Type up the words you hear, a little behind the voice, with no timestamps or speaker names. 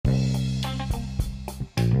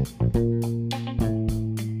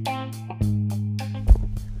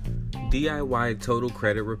DIY Total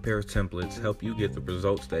Credit Repair templates help you get the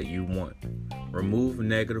results that you want. Remove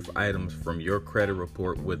negative items from your credit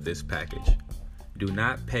report with this package. Do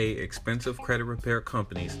not pay expensive credit repair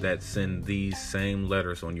companies that send these same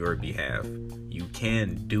letters on your behalf. You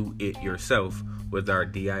can do it yourself with our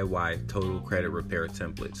DIY Total Credit Repair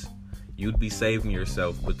templates. You'd be saving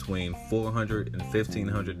yourself between $400 and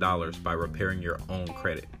 $1,500 by repairing your own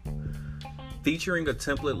credit. Featuring a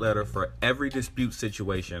template letter for every dispute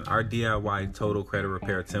situation, our DIY Total Credit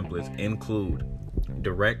Repair templates include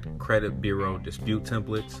direct credit bureau dispute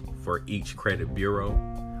templates for each credit bureau,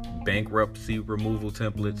 bankruptcy removal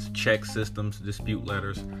templates, check systems dispute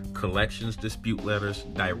letters, collections dispute letters,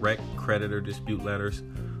 direct creditor dispute letters,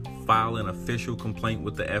 file an official complaint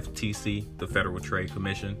with the FTC, the Federal Trade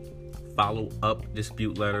Commission, follow-up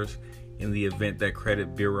dispute letters in the event that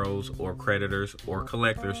credit bureaus or creditors or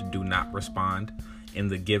collectors do not respond in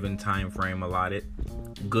the given time frame allotted,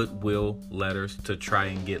 goodwill letters to try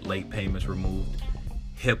and get late payments removed,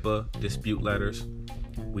 HIPAA dispute letters.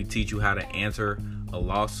 We teach you how to answer a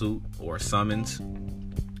lawsuit or summons,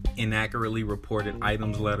 inaccurately reported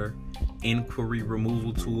items letter, inquiry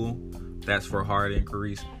removal tool, that's for hard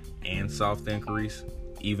inquiries and soft inquiries,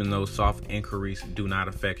 even though soft inquiries do not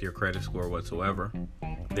affect your credit score whatsoever.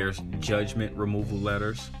 There's judgment removal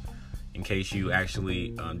letters in case you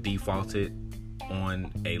actually defaulted on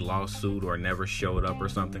a lawsuit or never showed up or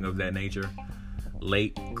something of that nature.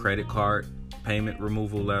 Late credit card payment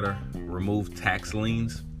removal letter, remove tax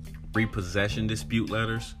liens, repossession dispute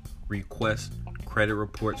letters, request credit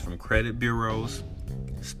reports from credit bureaus,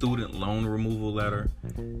 student loan removal letter,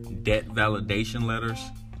 debt validation letters,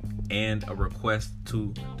 and a request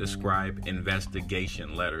to describe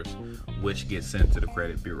investigation letters, which get sent to the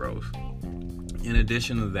credit bureaus. In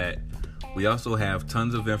addition to that, we also have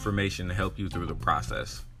tons of information to help you through the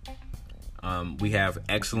process. We have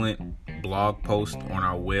excellent blog posts on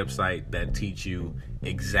our website that teach you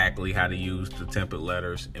exactly how to use the template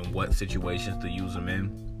letters and what situations to use them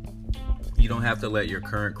in. You don't have to let your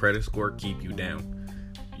current credit score keep you down.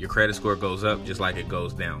 Your credit score goes up just like it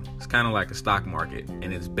goes down. It's kind of like a stock market,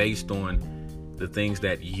 and it's based on the things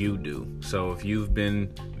that you do. So if you've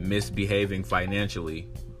been misbehaving financially,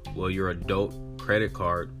 well, your adult credit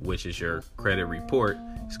card, which is your credit report,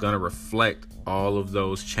 is going to reflect all of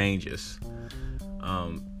those changes.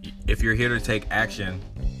 If you're here to take action,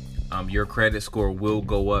 your credit score will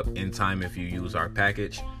go up in time if you use our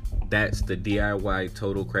package. That's the DIY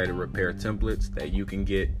Total Credit Repair templates that you can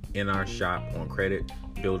get in our shop on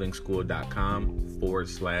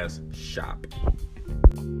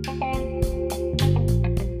creditbuildingschool.com/shop.